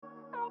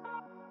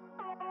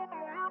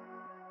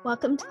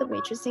Welcome to the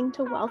Waitressing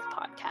to Wealth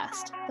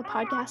podcast, the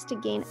podcast to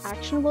gain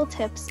actionable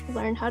tips,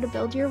 learn how to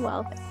build your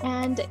wealth,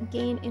 and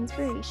gain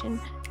inspiration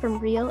from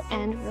real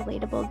and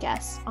relatable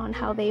guests on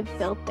how they've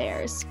built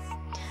theirs.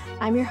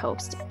 I'm your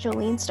host,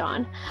 Jolene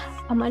Stawn,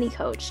 a money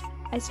coach.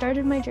 I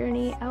started my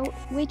journey out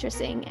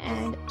waitressing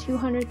and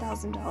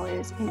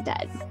 $200,000 in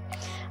debt.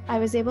 I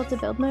was able to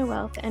build my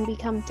wealth and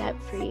become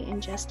debt-free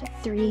in just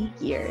 3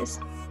 years.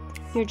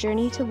 Your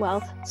journey to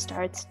wealth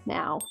starts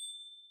now.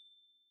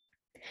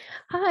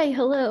 Hi,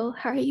 hello,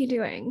 how are you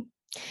doing?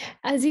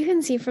 As you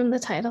can see from the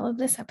title of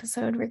this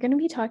episode, we're going to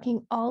be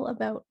talking all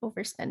about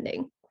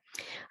overspending.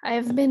 I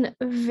have been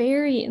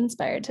very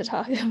inspired to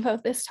talk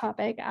about this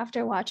topic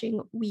after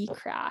watching We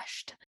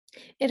Crashed.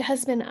 It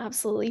has been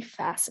absolutely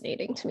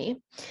fascinating to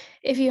me.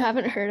 If you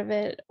haven't heard of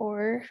it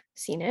or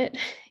seen it,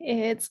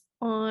 it's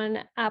on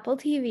Apple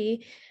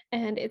TV,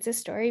 and it's a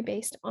story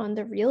based on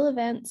the real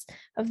events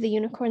of the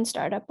unicorn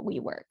startup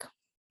WeWork.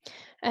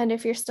 And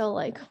if you're still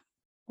like,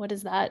 what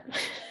is that?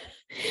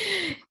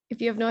 If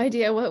you have no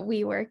idea what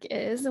WeWork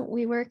is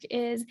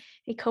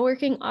a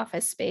co-working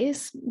office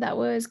space that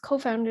was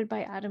co-founded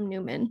by Adam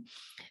Neumann.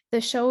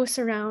 The show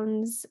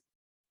surrounds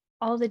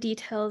all the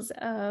details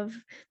of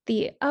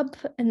the up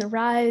and the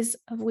rise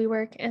of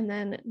WeWork and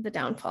then the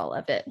downfall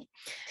of it.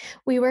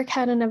 WeWork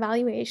had an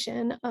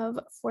evaluation of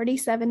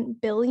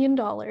 $47 billion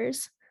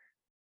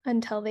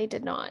until they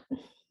did not.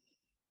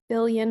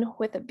 Billion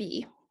with a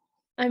B.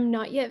 I'm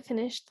not yet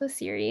finished the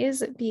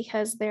series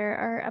because there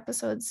are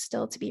episodes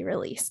still to be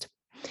released.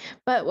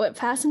 But what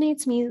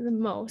fascinates me the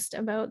most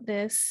about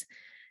this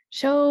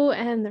show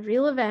and the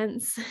real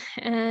events,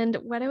 and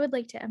what I would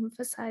like to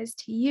emphasize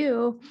to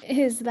you,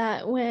 is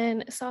that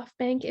when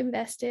SoftBank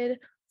invested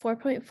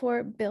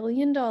 $4.4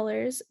 billion to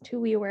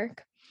WeWork,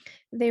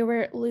 they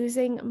were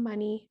losing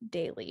money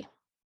daily.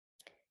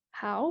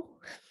 How?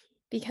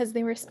 Because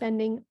they were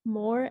spending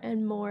more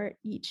and more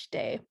each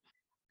day.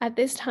 At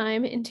this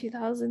time in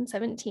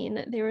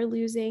 2017, they were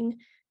losing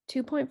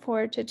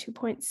 $2.4 to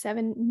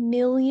 $2.7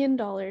 million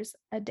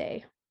a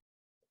day.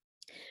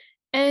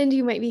 And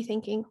you might be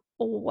thinking,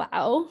 oh,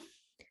 wow,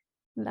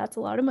 that's a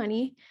lot of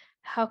money.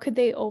 How could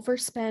they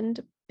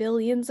overspend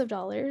billions of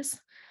dollars?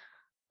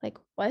 Like,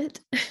 what?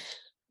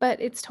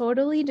 But it's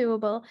totally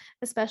doable,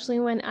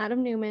 especially when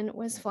Adam Neumann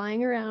was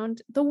flying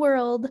around the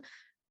world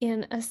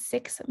in a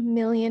 $6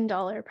 million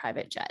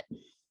private jet.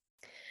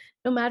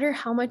 No matter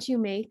how much you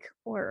make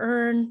or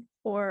earn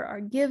or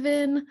are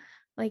given,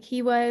 like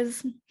he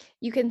was,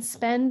 you can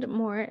spend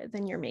more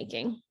than you're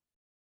making.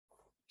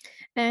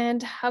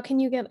 And how can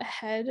you get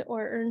ahead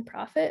or earn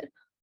profit?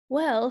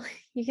 Well,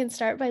 you can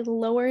start by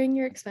lowering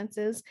your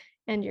expenses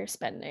and your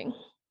spending.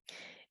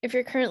 If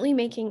you're currently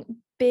making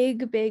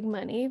big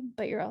money,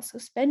 but you're also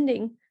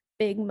spending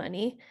big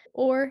money,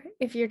 or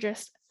if you're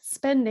just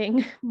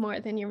spending more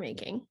than you're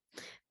making,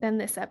 then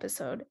this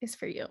episode is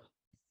for you.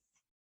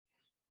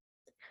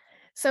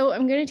 So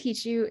I'm going to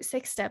teach you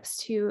 6 steps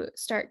to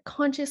start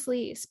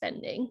consciously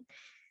spending.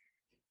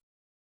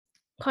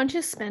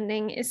 Conscious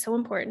spending is so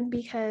important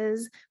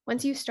because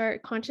once you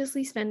start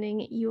consciously spending,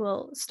 you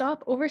will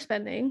stop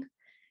overspending,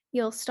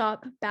 you'll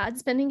stop bad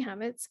spending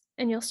habits,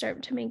 and you'll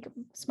start to make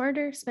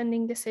smarter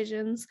spending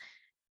decisions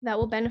that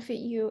will benefit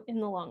you in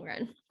the long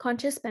run.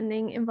 Conscious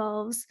spending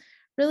involves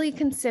really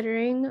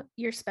considering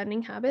your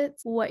spending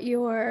habits, what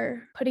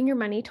you're putting your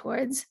money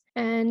towards,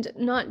 and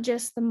not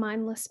just the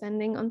mindless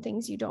spending on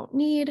things you don't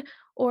need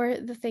or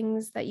the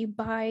things that you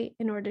buy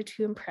in order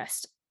to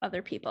impress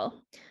other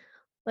people.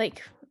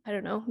 Like, I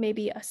don't know,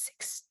 maybe a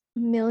 $6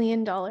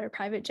 million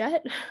private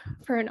jet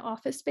for an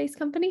office space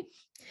company.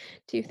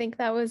 Do you think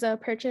that was a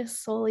purchase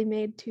solely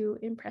made to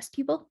impress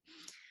people?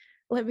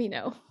 Let me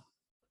know.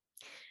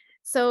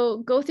 So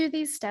go through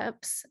these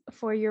steps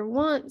for your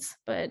wants,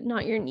 but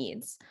not your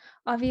needs.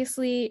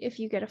 Obviously, if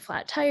you get a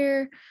flat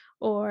tire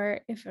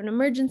or if an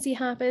emergency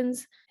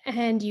happens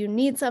and you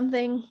need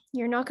something,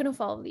 you're not going to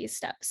follow these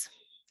steps.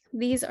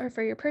 These are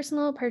for your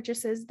personal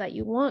purchases that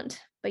you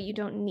want, but you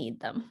don't need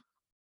them.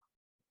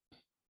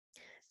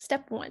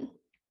 Step 1,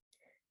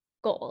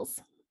 goals.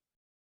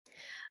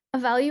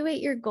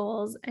 Evaluate your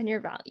goals and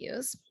your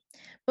values.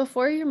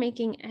 Before you're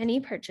making any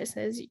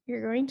purchases,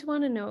 you're going to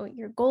want to know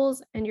your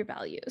goals and your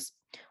values.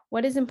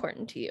 What is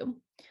important to you?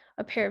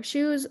 A pair of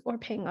shoes or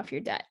paying off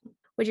your debt?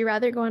 Would you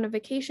rather go on a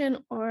vacation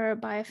or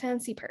buy a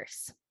fancy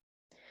purse?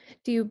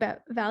 Do you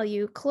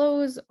value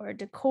clothes or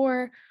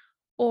decor,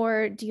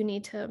 or do you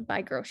need to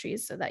buy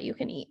groceries so that you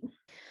can eat?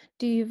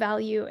 Do you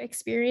value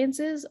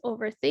experiences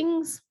over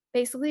things?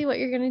 Basically, what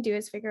you're going to do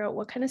is figure out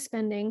what kind of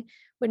spending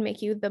would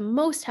make you the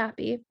most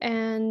happy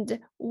and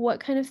what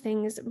kind of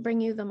things bring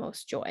you the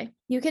most joy.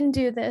 You can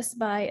do this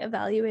by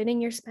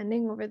evaluating your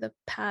spending over the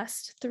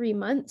past 3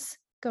 months,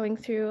 going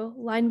through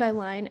line by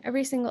line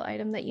every single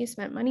item that you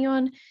spent money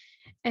on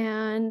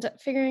and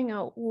figuring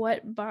out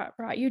what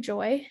brought you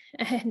joy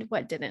and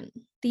what didn't.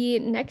 The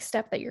next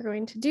step that you're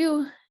going to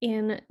do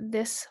in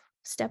this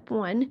step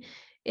 1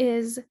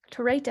 is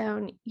to write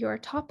down your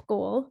top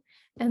goal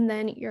and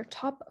then your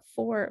top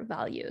 4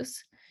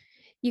 values.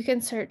 You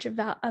can search a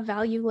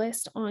value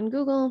list on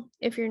Google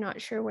if you're not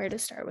sure where to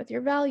start with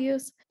your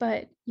values,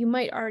 but you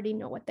might already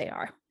know what they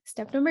are.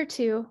 Step number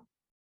 2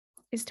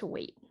 is to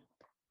wait.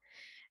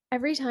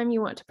 Every time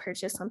you want to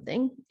purchase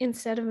something,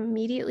 instead of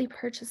immediately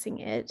purchasing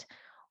it,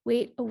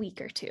 wait a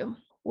week or two.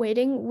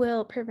 Waiting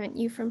will prevent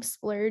you from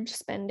splurge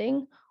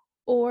spending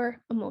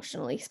or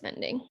emotionally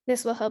spending.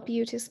 This will help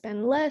you to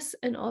spend less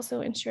and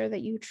also ensure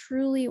that you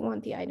truly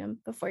want the item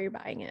before you're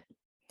buying it.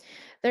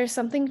 There's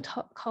something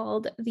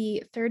called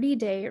the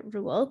 30-day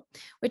rule,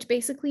 which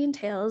basically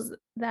entails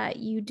that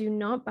you do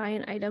not buy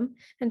an item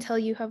until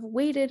you have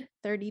waited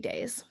 30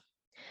 days.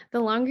 The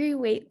longer you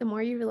wait, the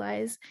more you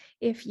realize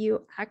if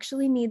you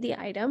actually need the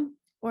item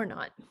or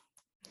not.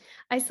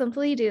 I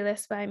simply do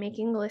this by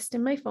making a list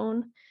in my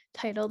phone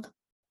titled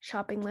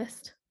shopping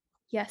list.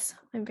 Yes,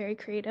 I'm very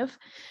creative.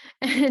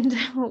 And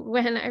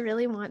when I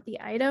really want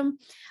the item,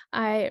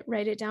 I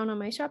write it down on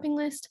my shopping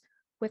list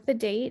with the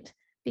date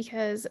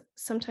because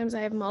sometimes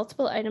I have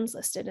multiple items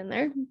listed in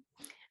there.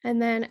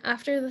 And then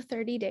after the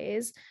 30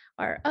 days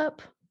are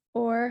up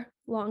or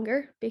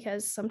longer,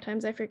 because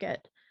sometimes I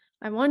forget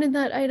I wanted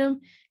that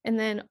item. And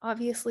then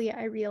obviously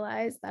I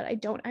realize that I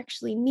don't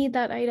actually need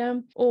that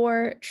item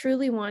or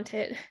truly want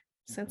it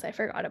since I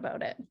forgot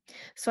about it.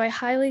 So I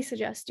highly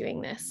suggest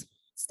doing this.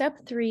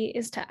 Step 3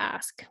 is to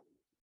ask.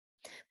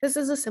 This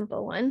is a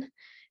simple one.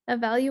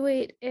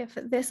 Evaluate if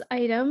this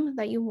item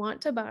that you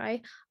want to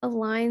buy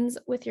aligns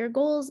with your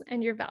goals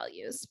and your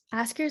values.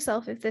 Ask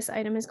yourself if this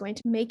item is going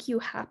to make you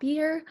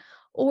happier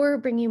or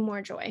bring you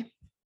more joy.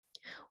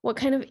 What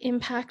kind of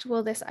impact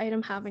will this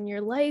item have in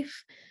your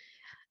life?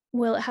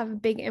 Will it have a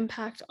big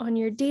impact on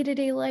your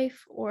day-to-day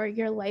life or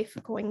your life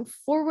going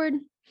forward?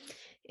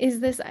 Is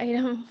this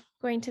item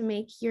going to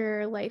make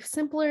your life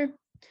simpler?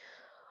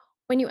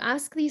 When you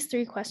ask these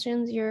 3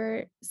 questions,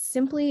 you're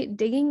simply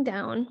digging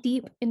down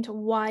deep into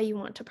why you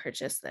want to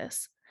purchase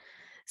this.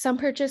 Some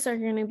purchases are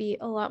going to be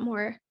a lot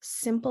more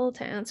simple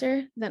to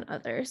answer than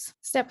others.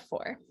 Step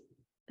 4,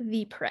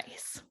 the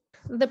price.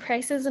 The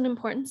price is an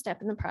important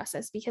step in the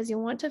process because you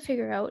want to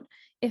figure out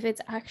if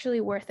it's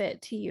actually worth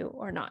it to you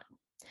or not.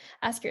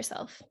 Ask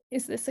yourself,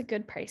 is this a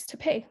good price to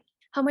pay?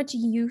 How much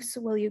use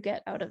will you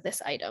get out of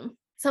this item?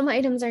 Some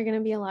items are going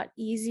to be a lot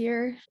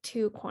easier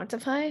to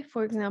quantify.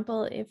 For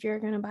example, if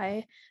you're going to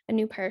buy a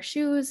new pair of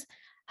shoes,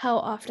 how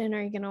often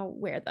are you going to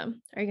wear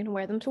them? Are you going to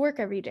wear them to work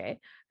every day?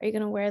 Are you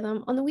going to wear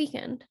them on the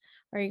weekend?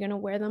 Are you going to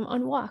wear them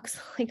on walks?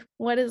 Like,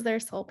 what is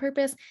their sole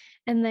purpose?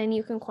 And then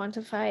you can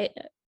quantify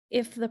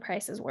if the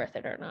price is worth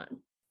it or not.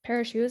 Pair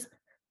of shoes,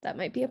 that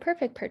might be a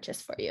perfect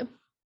purchase for you.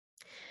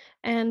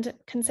 And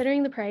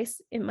considering the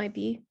price, it might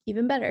be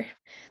even better.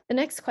 The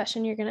next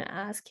question you're going to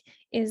ask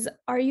is,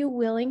 are you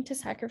willing to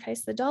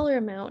sacrifice the dollar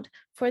amount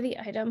for the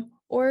item,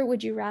 or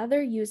would you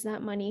rather use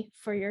that money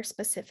for your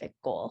specific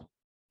goal?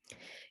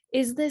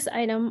 Is this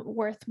item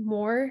worth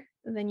more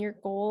than your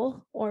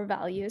goal or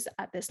values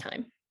at this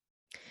time?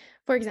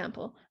 For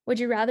example, would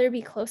you rather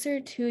be closer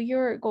to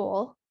your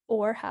goal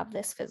or have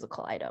this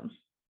physical item?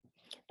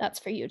 That's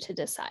for you to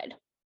decide.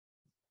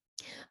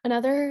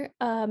 Another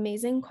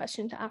amazing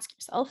question to ask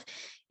yourself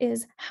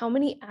is, how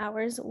many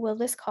hours will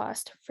this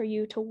cost for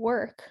you to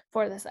work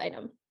for this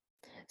item?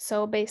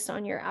 So based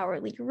on your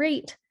hourly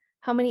rate,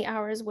 how many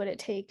hours would it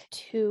take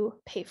to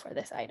pay for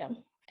this item?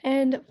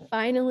 And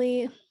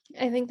finally,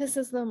 I think this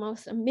is the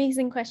most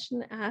amazing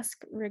question to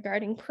ask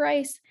regarding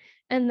price,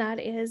 and that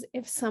is,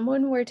 if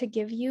someone were to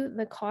give you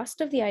the cost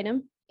of the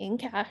item in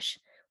cash,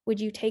 would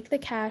you take the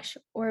cash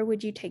or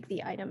would you take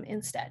the item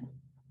instead?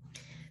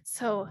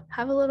 So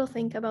have a little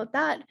think about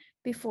that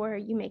before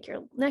you make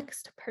your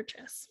next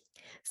purchase.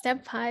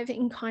 Step 5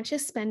 in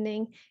conscious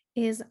spending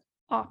is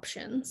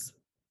options.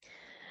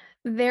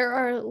 There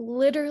are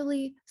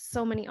literally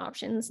so many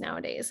options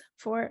nowadays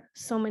for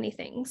so many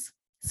things.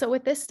 So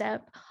with this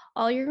step,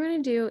 all you're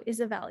going to do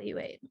is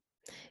evaluate.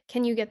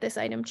 Can you get this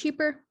item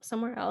cheaper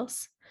somewhere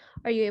else?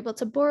 Are you able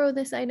to borrow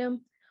this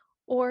item?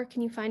 Or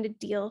can you find a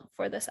deal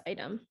for this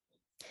item?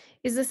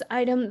 Is this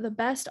item the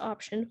best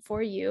option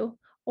for you,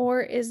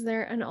 or is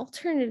there an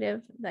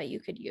alternative that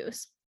you could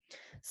use?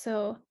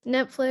 So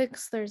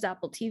Netflix, there's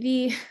Apple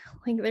TV,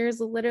 like there's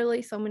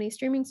literally so many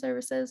streaming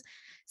services.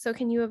 So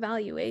can you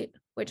evaluate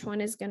which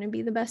one is going to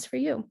be the best for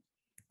you?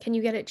 Can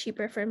you get it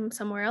cheaper from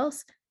somewhere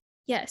else?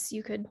 Yes,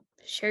 you could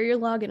share your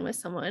login with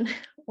someone,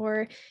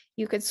 or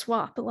you could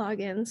swap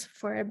logins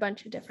for a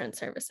bunch of different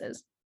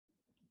services.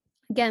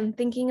 Again,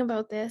 thinking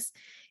about this,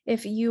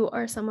 if you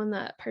are someone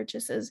that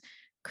purchases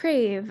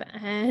Crave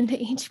and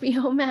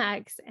HBO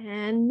Max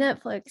and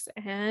Netflix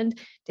and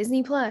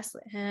Disney Plus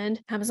and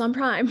Amazon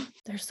Prime,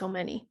 there's so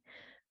many.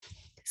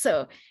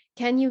 So,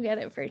 can you get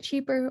it for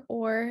cheaper,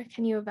 or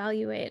can you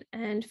evaluate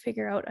and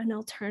figure out an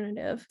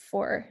alternative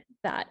for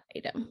that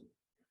item?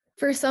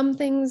 For some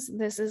things,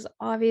 this is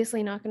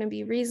obviously not going to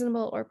be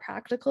reasonable or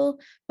practical,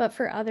 but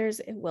for others,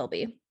 it will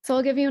be. So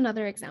I'll give you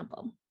another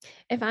example.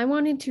 If I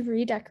wanted to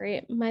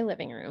redecorate my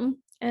living room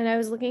and I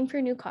was looking for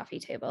a new coffee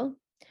table,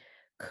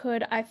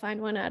 could I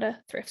find one at a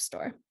thrift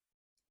store?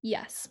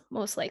 Yes,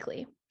 most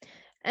likely.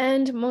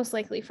 And most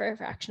likely for a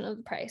fraction of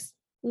the price.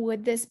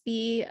 Would this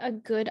be a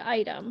good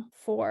item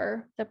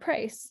for the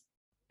price?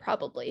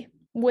 Probably.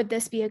 Would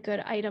this be a good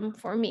item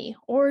for me?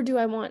 Or do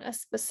I want a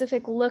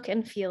specific look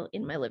and feel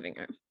in my living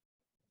room?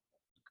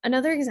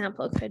 Another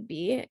example could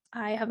be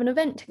I have an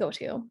event to go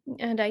to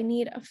and I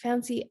need a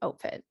fancy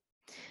outfit.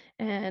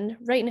 And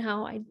right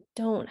now, I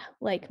don't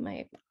like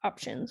my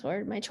options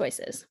or my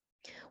choices.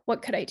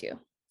 What could I do?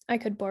 I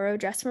could borrow a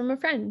dress from a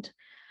friend.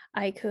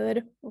 I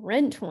could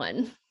rent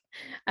one.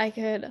 I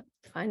could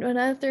find one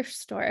at a thrift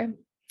store.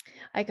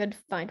 I could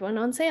find one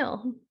on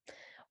sale.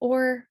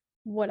 Or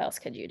what else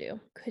could you do?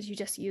 Could you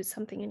just use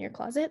something in your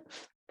closet?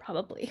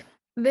 Probably.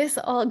 This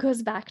all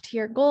goes back to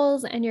your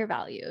goals and your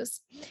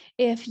values.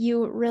 If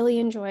you really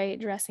enjoy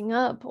dressing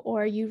up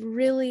or you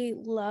really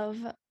love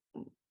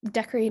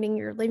decorating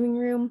your living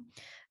room,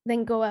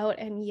 then go out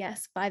and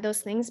yes, buy those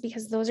things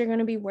because those are going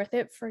to be worth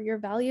it for your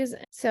values.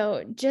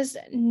 So just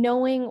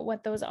knowing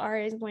what those are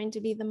is going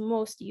to be the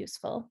most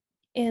useful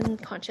in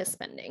conscious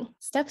spending.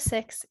 Step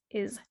 6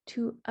 is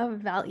to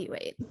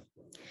evaluate.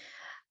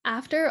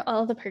 After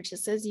all the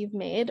purchases you've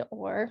made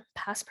or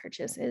past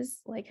purchases,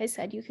 like I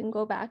said, you can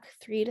go back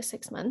 3 to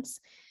 6 months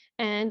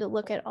and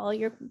look at all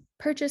your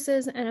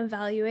purchases and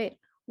evaluate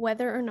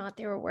whether or not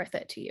they were worth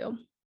it to you.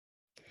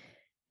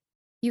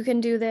 You can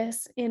do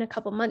this in a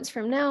couple months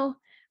from now,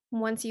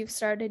 once you've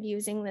started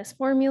using this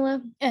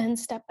formula and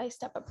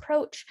step-by-step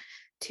approach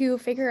to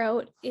figure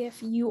out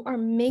if you are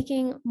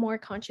making more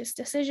conscious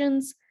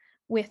decisions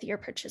with your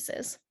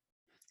purchases.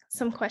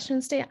 Some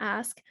questions to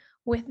ask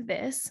with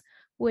this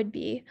would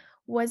be,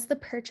 was the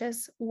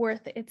purchase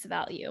worth its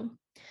value?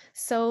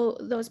 So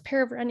those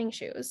pair of running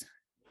shoes,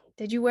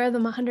 did you wear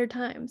them 100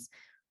 times?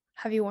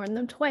 Have you worn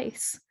them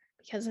twice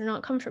because they're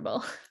not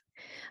comfortable?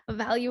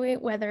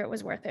 Evaluate whether it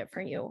was worth it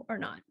for you or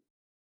not.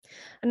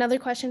 Another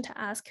question to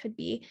ask could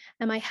be,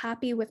 am I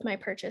happy with my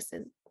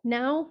purchases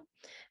now?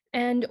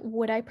 And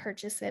would I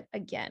purchase it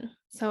again?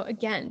 So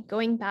again,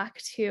 going back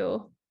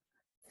to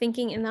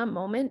thinking in that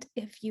moment,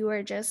 if you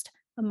are just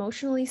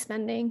emotionally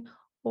spending,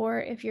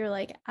 or if you're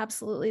like,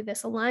 absolutely,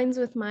 this aligns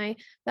with my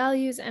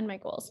values and my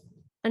goals.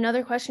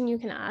 Another question you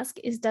can ask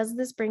is, does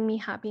this bring me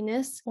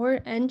happiness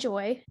and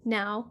joy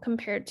now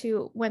compared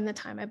to when the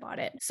time I bought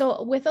it?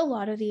 So with a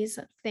lot of these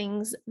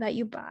things that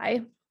you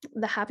buy,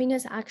 the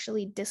happiness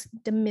actually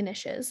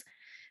diminishes.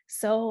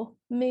 So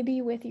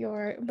maybe with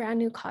your brand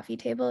new coffee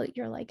table,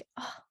 you're like,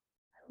 oh,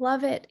 I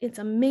love it. It's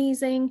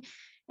amazing.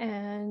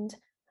 And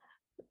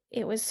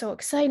it was so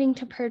exciting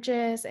to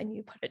purchase, and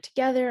you put it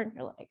together and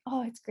you're like,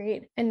 oh, it's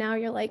great. And now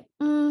you're like,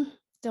 don't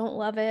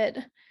love it.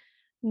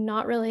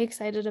 Not really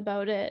excited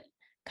about it.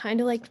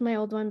 Kind of liked my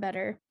old one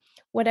better.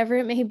 Whatever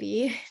it may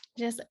be,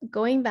 just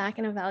going back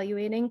and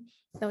evaluating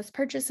those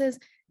purchases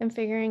and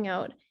figuring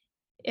out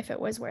if it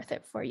was worth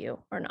it for you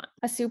or not.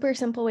 A super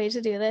simple way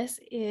to do this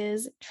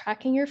is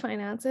tracking your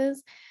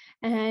finances.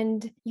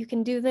 And you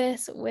can do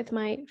this with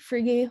my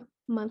free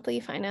monthly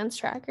finance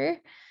tracker.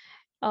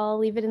 I'll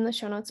leave it in the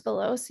show notes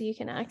below so you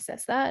can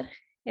access that.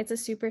 It's a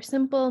super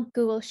simple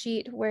Google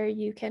Sheet where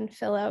you can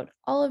fill out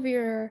all of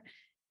your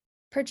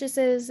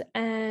purchases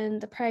and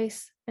the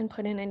price and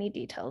put in any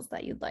details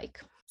that you'd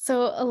like.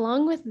 So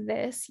along with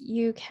this,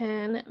 you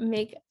can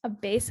make a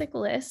basic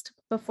list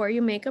before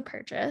you make a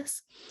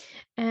purchase,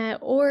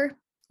 or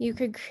you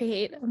could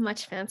create a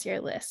much fancier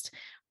list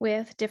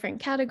with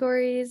different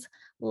categories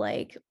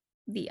like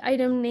the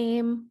item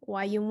name,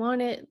 why you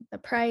want it, the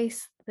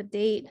price, the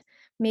date,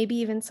 maybe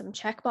even some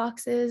check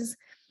boxes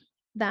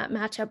that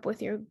match up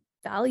with your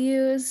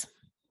values.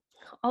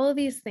 All of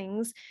these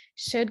things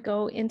should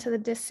go into the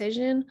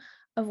decision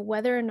of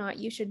whether or not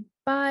you should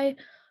buy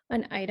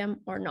an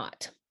item or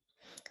not.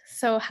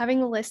 So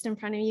having a list in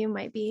front of you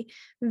might be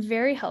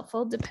very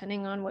helpful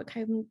depending on what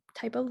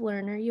type of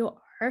learner you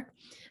are.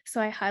 So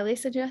I highly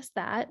suggest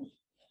that.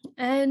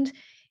 And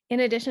in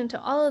addition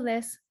to all of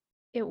this,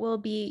 it will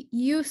be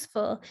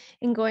useful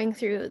in going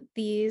through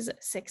these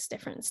 6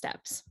 different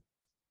steps.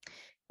 It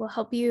will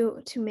help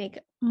you to make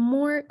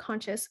more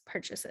conscious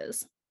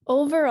purchases.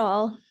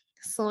 Overall,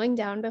 slowing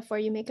down before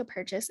you make a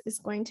purchase is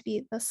going to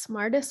be the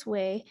smartest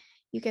way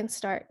you can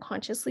start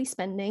consciously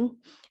spending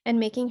and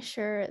making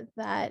sure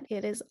that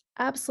it is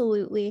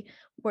absolutely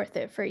worth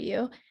it for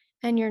you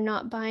and you're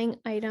not buying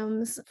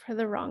items for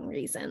the wrong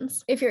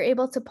reasons. If you're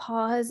able to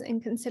pause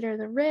and consider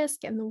the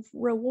risk and the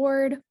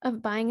reward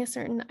of buying a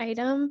certain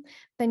item,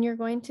 then you're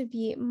going to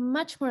be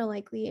much more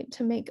likely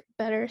to make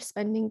better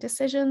spending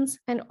decisions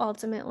and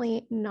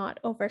ultimately not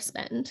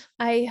overspend.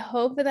 I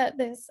hope that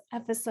this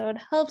episode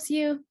helps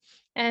you.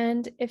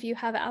 And if you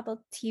have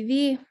Apple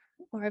TV,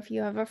 or if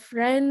you have a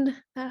friend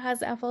that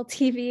has Apple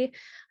TV,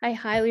 I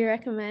highly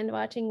recommend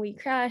watching We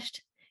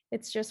Crashed.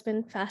 It's just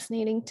been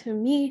fascinating to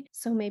me,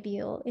 so maybe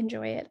you'll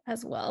enjoy it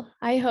as well.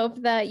 I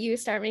hope that you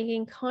start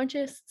making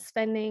conscious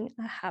spending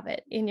a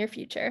habit in your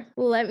future.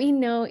 Let me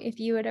know if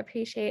you would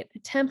appreciate a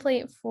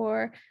template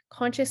for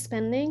conscious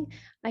spending.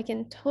 I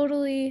can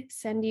totally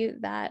send you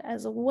that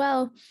as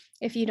well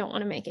if you don't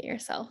want to make it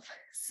yourself.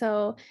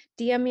 So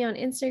DM me on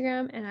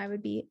Instagram and I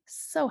would be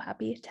so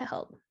happy to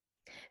help.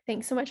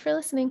 Thanks so much for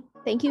listening.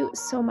 Thank you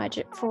so much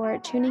for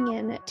tuning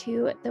in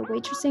to the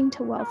Waitressing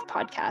to Wealth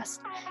podcast.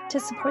 To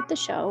support the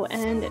show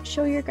and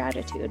show your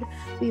gratitude,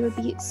 we would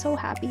be so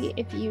happy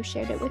if you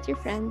shared it with your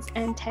friends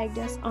and tagged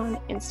us on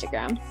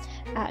Instagram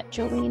at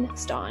Jolene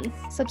Stawn.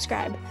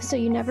 Subscribe so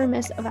you never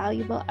miss a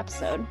valuable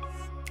episode.